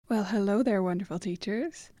Well, hello there, wonderful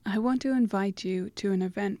teachers. I want to invite you to an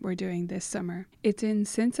event we're doing this summer. It's in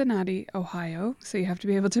Cincinnati, Ohio, so you have to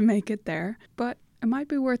be able to make it there, but it might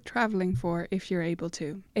be worth traveling for if you're able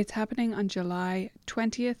to. It's happening on July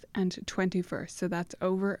 20th and 21st, so that's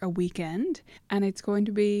over a weekend, and it's going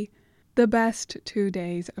to be the best 2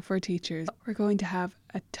 days for teachers. We're going to have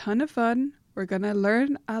a ton of fun. We're going to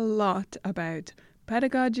learn a lot about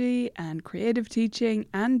pedagogy and creative teaching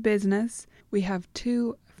and business. We have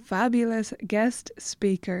 2 fabulous guest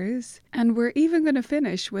speakers, and we're even going to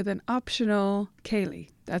finish with an optional Ceilidh.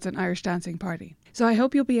 That's an Irish dancing party. So I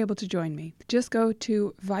hope you'll be able to join me. Just go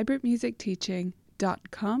to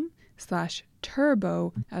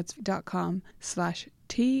vibrantmusicteaching.com/turbo. That's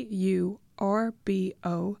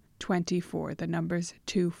 .com/TURBO24. The number's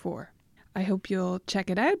 24. I hope you'll check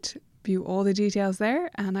it out, view all the details there,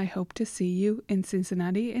 and I hope to see you in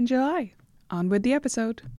Cincinnati in July. On with the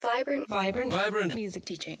episode. Vibrant music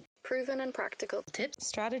teaching. Proven and practical Tips,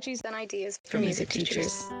 strategies, and ideas for music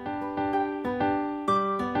teachers.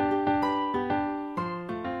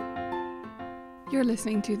 You're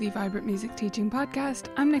listening to the Vibrant Music Teaching Podcast.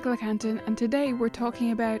 I'm Nicola Canton, and today we're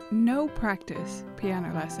talking about no practice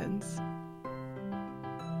piano lessons.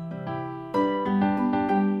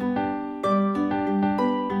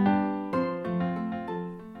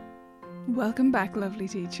 Welcome back, lovely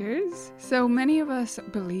teachers. So many of us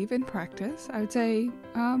believe in practice. I would say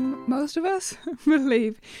most of us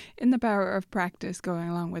believe in the power of practice going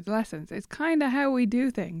along with lessons. It's kind of how we do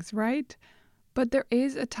things, right? But there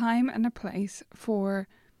is a time and a place for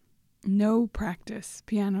no practice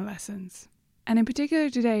piano lessons. And in particular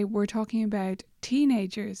today, we're talking about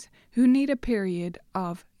teenagers who need a period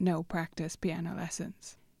of no practice piano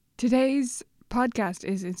lessons. Today's podcast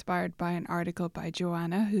is inspired by an article by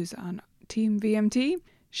Joanna, who's on Team VMT.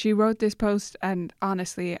 She wrote this post, and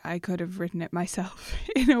honestly, I could have written it myself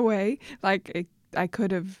in a way. I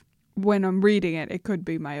could have, when I'm reading it, it could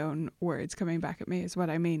be my own words coming back at me is what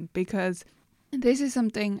I mean. Because this is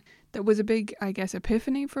something that was a big,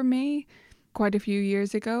 epiphany for me quite a few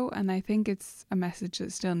years ago. And I think it's a message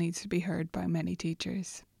that still needs to be heard by many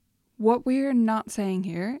teachers. What we're not saying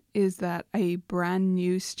here is that a brand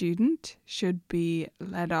new student should be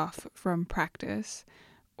let off from practice,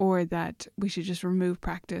 or that we should just remove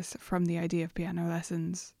practice from the idea of piano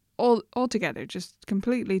lessons altogether, just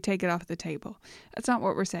completely take it off the table. That's not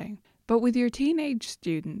what we're saying. But with your teenage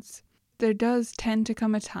students, there does tend to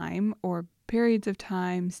come a time, or periods of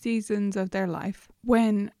time, seasons of their life,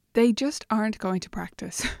 when they just aren't going to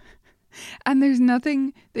practice. And there's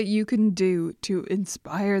nothing that you can do to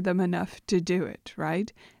inspire them enough to do it,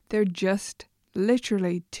 right? They're just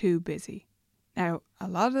literally too busy. Now, a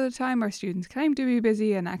lot of the time our students claim to be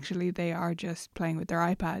busy and actually they are just playing with their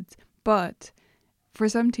iPads. But for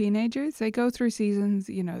some teenagers, they go through seasons,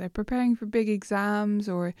 they're preparing for big exams,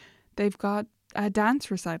 or they've got a dance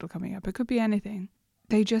recital coming up. It could be anything.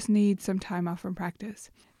 They just need some time off from practice.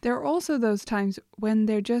 There are also those times when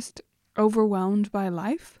they're just overwhelmed by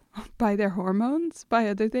life, by their hormones, by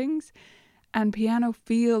other things, and piano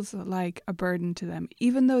feels like a burden to them,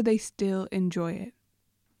 even though they still enjoy it.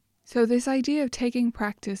 So this idea of taking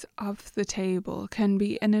practice off the table can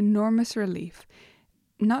be an enormous relief,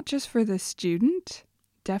 not just for the student,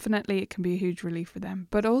 definitely it can be a huge relief for them,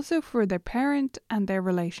 but also for their parent and their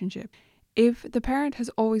relationship. If the parent has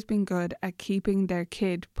always been good at keeping their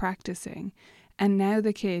kid practicing, and now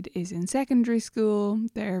the kid is in secondary school,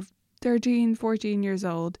 they're 13, 14 years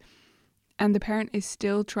old, and the parent is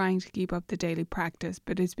still trying to keep up the daily practice,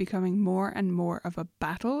 but it's becoming more and more of a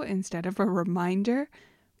battle instead of a reminder,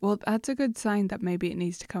 well, that's a good sign that maybe it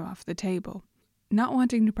needs to come off the table. Not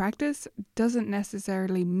wanting to practice doesn't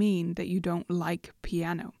necessarily mean that you don't like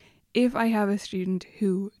piano. If I have a student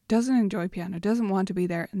who doesn't enjoy piano, doesn't want to be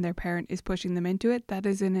there, and their parent is pushing them into it, that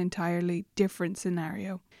is an entirely different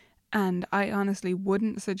scenario. And I honestly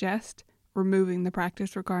wouldn't suggest removing the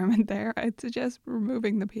practice requirement there. I'd suggest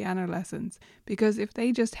removing the piano lessons. Because if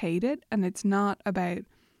they just hate it, and it's not about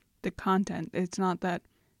the content, it's not that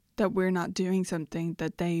we're not doing something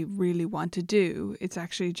that they really want to do. It's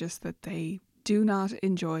actually just that they do not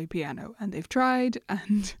enjoy piano, and they've tried,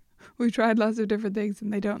 and we've tried lots of different things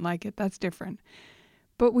and they don't like it. That's different.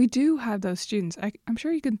 But we do have those students. I'm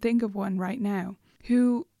sure you can think of one right now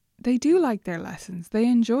who they do like their lessons. They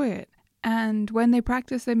enjoy it. And when they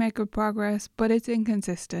practice, they make good progress, but it's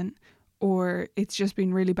inconsistent, or it's just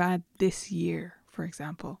been really bad this year, for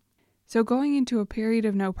example. So going into a period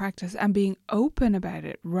of no practice and being open about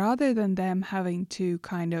it, rather than them having to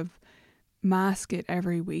kind of mask it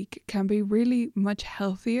every week, can be really much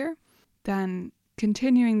healthier than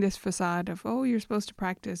continuing this facade of, oh, you're supposed to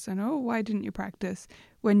practice, and oh, why didn't you practice?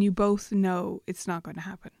 when you both know it's not going to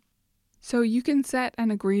happen. So you can set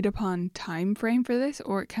an agreed upon time frame for this,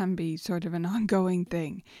 or it can be sort of an ongoing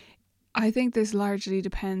thing. I think this largely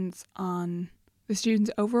depends on the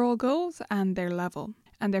students' overall goals and their level,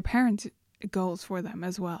 and their parents' goals for them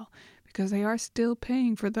as well, because they are still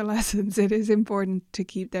paying for the lessons. It is important to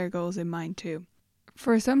keep their goals in mind too.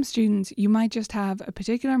 For some students, you might just have a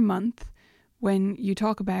particular month when you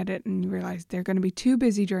talk about it and you realize they're going to be too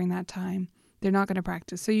busy during that time. They're not going to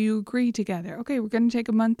practice. So you agree together, okay, we're going to take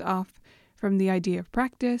a month off from the idea of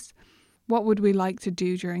practice. What would we like to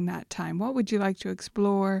do during that time? What would you like to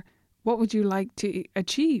explore? What would you like to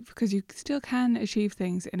achieve? Because you still can achieve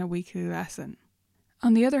things in a weekly lesson.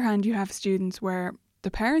 On the other hand, you have students where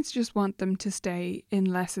the parents just want them to stay in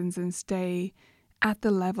lessons and stay at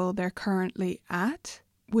the level they're currently at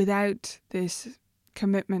without this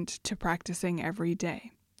commitment to practicing every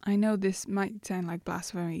day. I know this might sound like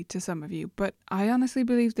blasphemy to some of you, but I honestly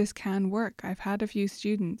believe this can work. I've had a few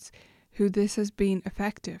students who this has been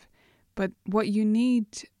effective. But what you need,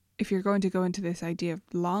 if you're going to go into this idea of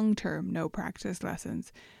long-term no practice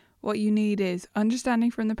lessons, what you need is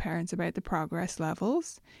understanding from the parents about the progress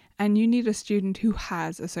levels, and you need a student who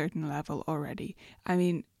has a certain level already. I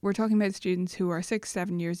mean, we're talking about students who are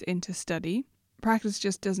 6-7 years into study. Practice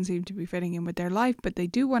just doesn't seem to be fitting in with their life, but they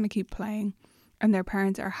do want to keep playing, and their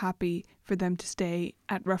parents are happy for them to stay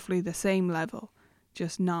at roughly the same level,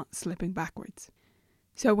 just not slipping backwards.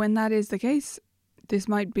 So when that is the case, this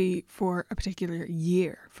might be for a particular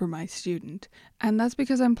year for my student, and that's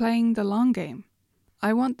because I'm playing the long game.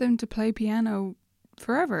 I want them to play piano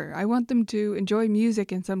forever. I want them to enjoy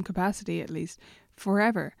music in some capacity, at least,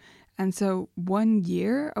 forever. And so 1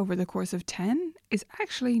 year over the course of 10 is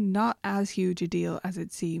actually not as huge a deal as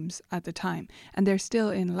it seems at the time. And they're still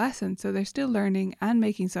in lessons, so they're still learning and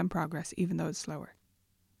making some progress, even though it's slower.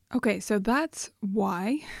 Okay, so that's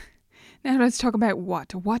why. Now let's talk about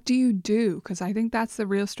what. What do you do? Because I think that's the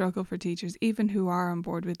real struggle for teachers, even who are on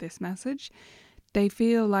board with this message. They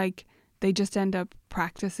feel like they just end up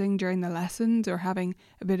practicing during the lessons or having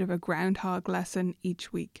a bit of a groundhog lesson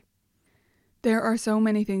each week. There are so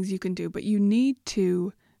many things you can do, but you need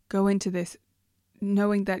to go into this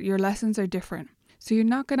knowing that your lessons are different. So you're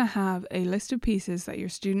not going to have a list of pieces that your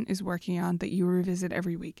student is working on that you revisit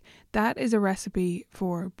every week. That is a recipe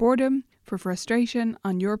for boredom, for frustration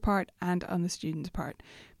on your part and on the student's part,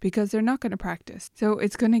 because they're not going to practice. So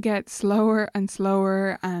it's going to get slower and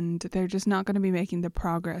slower, and they're just not going to be making the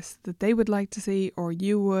progress that they would like to see or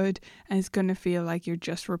you would, and it's going to feel like you're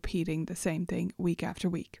just repeating the same thing week after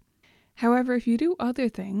week. However, if you do other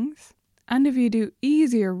things, and if you do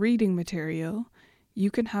easier reading material,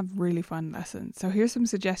 you can have really fun lessons. So here's some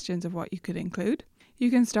suggestions of what you could include.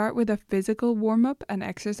 You can start with a physical warm-up and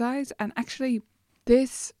exercise, and actually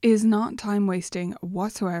this is not time wasting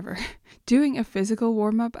whatsoever. Doing a physical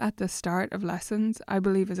warm-up at the start of lessons, I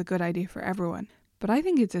believe, is a good idea for everyone. But I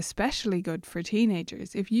think it's especially good for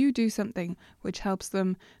teenagers. If you do something which helps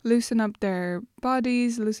them loosen up their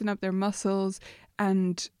bodies, loosen up their muscles,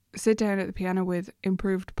 and sit down at the piano with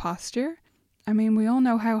improved posture. I mean, we all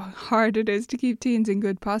know how hard it is to keep teens in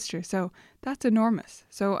good posture, so that's enormous.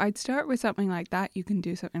 So I'd start with something like that. You can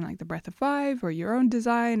do something like the Breath of 5 or your own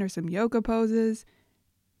design or some yoga poses.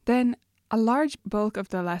 Then a large bulk of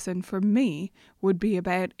the lesson for me would be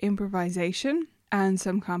about improvisation and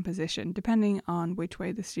some composition, depending on which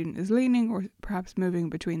way the student is leaning or perhaps moving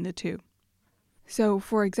between the two. So,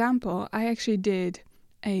 for example, I actually did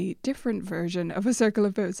a different version of A Circle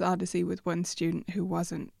of Boats Odyssey with one student who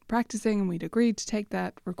wasn't practicing, and we'd agreed to take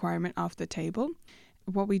that requirement off the table.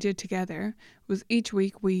 What we did together was each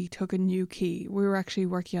week we took a new key. We were actually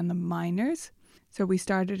working on the minors. So we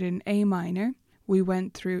started in A minor. We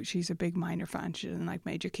went through, she's a big minor fan, she doesn't like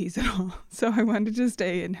major keys at all. So I wanted to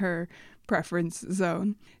stay in her preference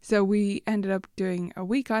zone. So we ended up doing a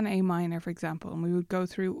week on A minor, for example, and we would go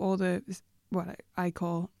through all the, what I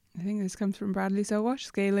call, I think this comes from Bradley Sowash,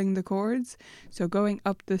 scaling the chords. So going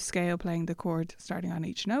up the scale, playing the chord, starting on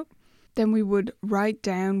each note. Then we would write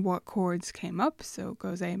down what chords came up. So it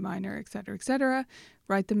goes A minor, etc., etc.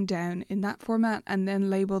 Write them down in that format and then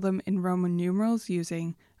label them in Roman numerals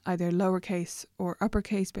using either lowercase or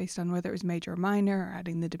uppercase based on whether it was major or minor, or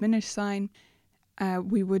adding the diminished sign.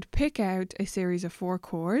 We would pick out a series of 4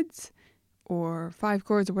 chords or 5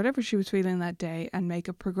 chords or whatever she was feeling that day and make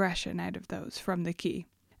a progression out of those from the key.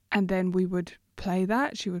 And then we would play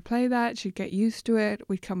that. She would play that. She'd get used to it.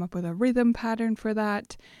 We'd come up with a rhythm pattern for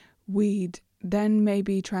that. We'd then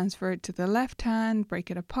maybe transfer it to the left hand,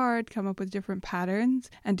 break it apart, come up with different patterns,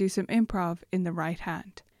 and do some improv in the right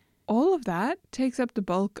hand. All of that takes up the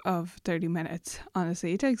bulk of 30 minutes,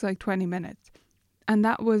 honestly. It takes like 20 minutes. And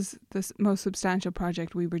that was the most substantial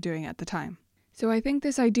project we were doing at the time. So I think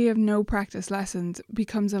this idea of no practice lessons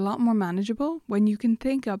becomes a lot more manageable when you can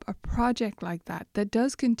think up a project like that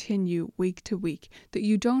does continue week to week, that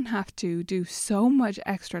you don't have to do so much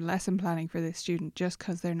extra lesson planning for this student just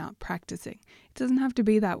because they're not practicing. It doesn't have to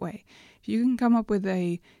be that way. If you can come up with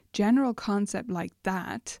a general concept like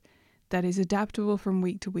that is adaptable from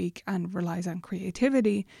week to week and relies on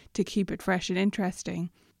creativity to keep it fresh and interesting,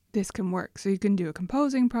 this can work. So you can do a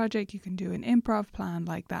composing project, you can do an improv plan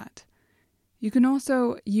like that. You can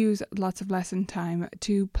also use lots of lesson time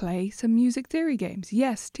to play some music theory games.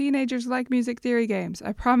 Yes, teenagers like music theory games.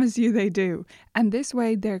 I promise you they do. And this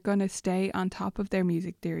way they're going to stay on top of their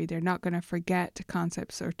music theory. They're not going to forget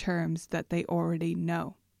concepts or terms that they already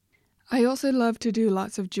know. I also love to do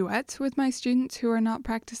lots of duets with my students who are not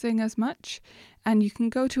practicing as much. And you can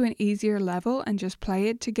go to an easier level and just play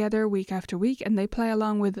it together week after week, and they play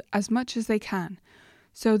along with as much as they can.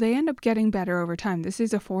 So they end up getting better over time. This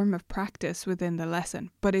is a form of practice within the lesson,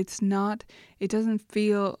 but it doesn't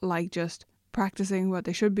feel like just practicing what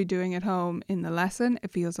they should be doing at home in the lesson.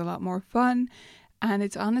 It feels a lot more fun, and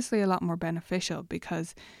it's honestly a lot more beneficial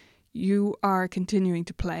because you are continuing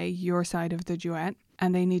to play your side of the duet,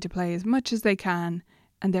 and they need to play as much as they can,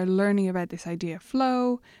 and they're learning about this idea of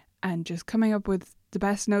flow and just coming up with the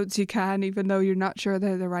best notes you can, even though you're not sure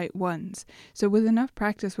they're the right ones. So with enough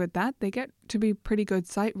practice with that, they get to be pretty good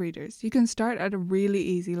sight readers. You can start at a really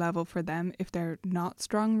easy level for them if they're not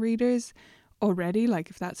strong readers already,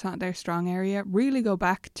 like if that's not their strong area, really go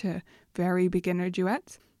back to very beginner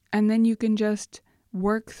duets. And then you can just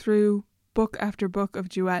work through book after book of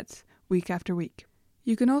duets week after week.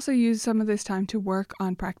 You can also use some of this time to work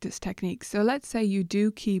on practice techniques. So let's say you do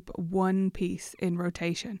keep one piece in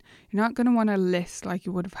rotation. You're not going to want to list like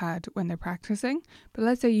you would have had when they're practicing, but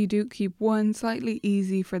let's say you do keep one slightly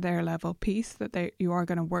easy for their level piece that you are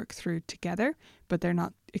going to work through together, but they're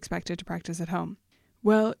not expected to practice at home.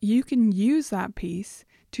 Well, you can use that piece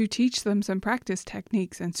to teach them some practice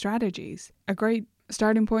techniques and strategies. A great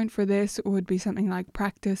starting point for this would be something like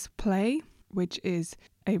Practice Play, which is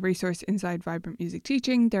a resource inside Vibrant Music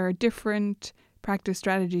Teaching. There are different practice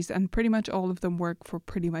strategies and pretty much all of them work for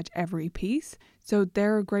pretty much every piece. So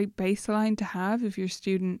they're a great baseline to have if your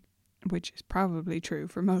student, which is probably true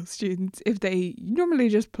for most students, if they normally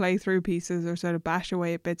just play through pieces or sort of bash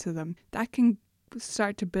away at bits of them, that can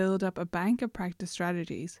start to build up a bank of practice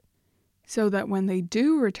strategies so that when they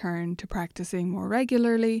do return to practicing more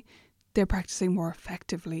regularly, they're practicing more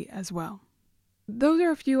effectively as well. Those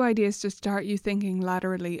are a few ideas to start you thinking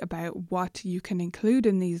laterally about what you can include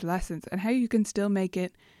in these lessons and how you can still make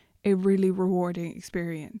it a really rewarding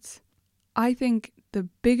experience. I think the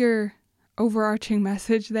bigger overarching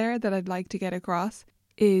message there that I'd like to get across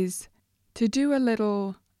is to do a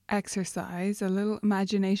little exercise, a little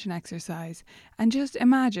imagination exercise, and just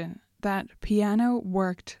imagine that piano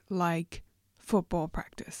worked like football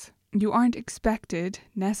practice. You aren't expected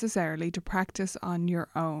necessarily to practice on your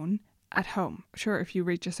own at home. Sure, if you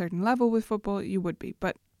reach a certain level with football, you would be.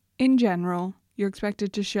 But in general, you're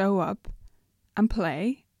expected to show up and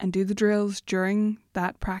play and do the drills during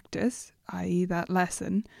that practice, i.e. that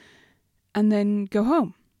lesson, and then go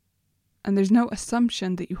home. And there's no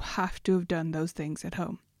assumption that you have to have done those things at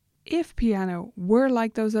home. If piano were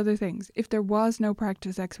like those other things, if there was no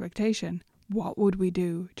practice expectation, what would we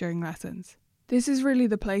do during lessons? This is really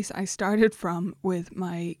the place I started from with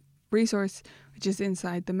my resource, which is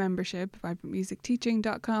inside the membership,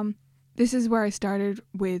 vibrantmusicteaching.com. This is where I started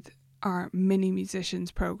with our mini musicians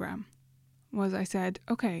program. Was I said,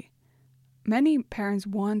 okay, many parents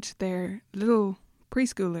want their little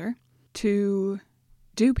preschooler to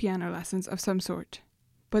do piano lessons of some sort,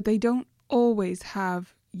 but they don't always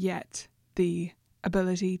have yet the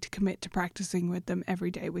ability to commit to practicing with them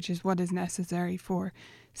every day, which is what is necessary for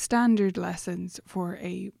standard lessons for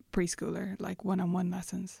a preschooler, like one-on-one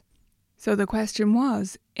lessons. So the question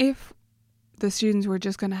was, if the students were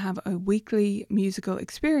just going to have a weekly musical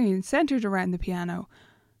experience centered around the piano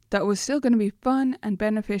that was still going to be fun and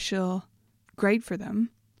beneficial, great for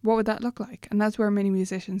them, what would that look like? And that's where mini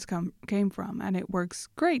musicians came from, and it works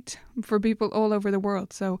great for people all over the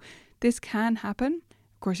world. So this can happen.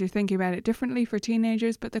 Of course, you're thinking about it differently for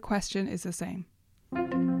teenagers, but the question is the same.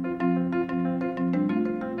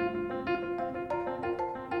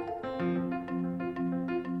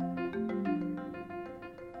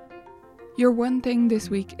 Your one thing this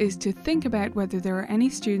week is to think about whether there are any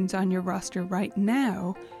students on your roster right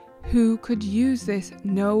now who could use this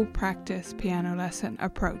no practice piano lesson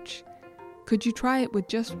approach. Could you try it with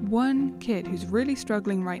just one kid who's really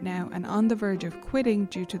struggling right now and on the verge of quitting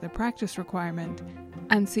due to the practice requirement,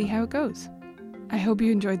 and see how it goes? I hope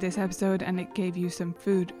you enjoyed this episode and it gave you some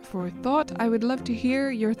food for thought. I would love to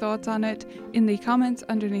hear your thoughts on it in the comments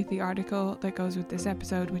underneath the article that goes with this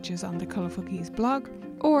episode, which is on the Colourful Keys blog,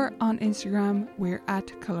 or on Instagram, we're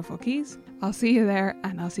at Colourful Keys. I'll see you there,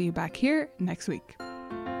 and I'll see you back here next week.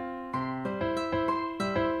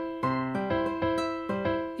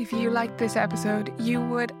 If you liked this episode, you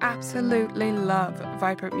would absolutely love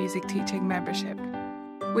Vibrant Music Teaching membership.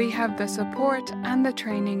 We have the support and the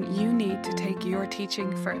training you need to take your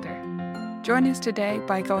teaching further. Join us today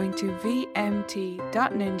by going to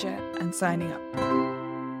vmt.ninja and signing up.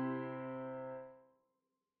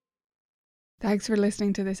 Thanks for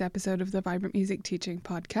listening to this episode of the Vibrant Music Teaching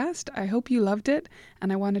podcast. I hope you loved it,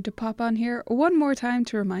 and I wanted to pop on here one more time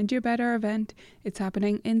to remind you about our event. It's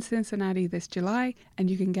happening in Cincinnati this July, and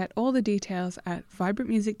you can get all the details at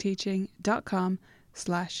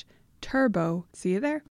vibrantmusicteaching.com/turbo. See you there.